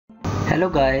Hello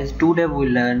guys, today we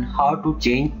will learn how to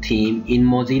change theme in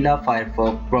Mozilla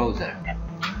Firefox browser.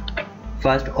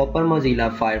 First open Mozilla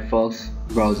Firefox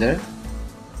browser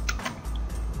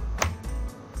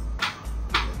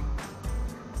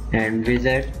and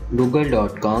visit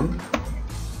google.com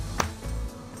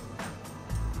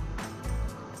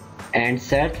and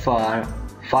search for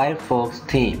Firefox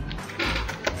theme.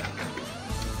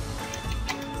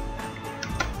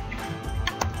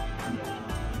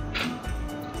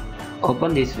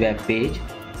 Open this web page.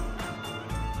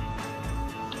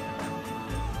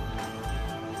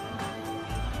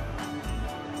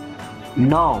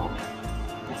 Now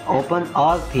open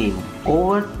all theme.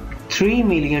 Over 3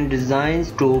 million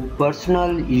designs to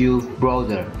personal use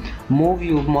browser. Move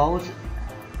your mouse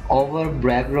over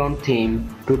background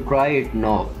theme to try it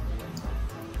now.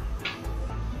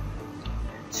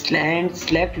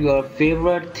 Select your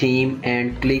favorite theme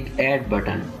and click add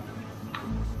button.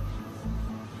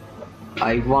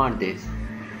 I want this.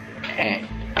 Add.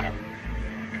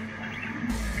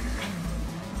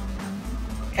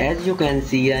 As you can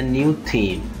see, a new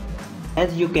theme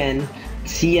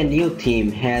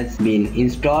has been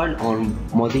installed on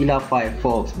Mozilla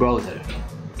Firefox browser.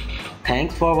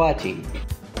 Thanks for watching.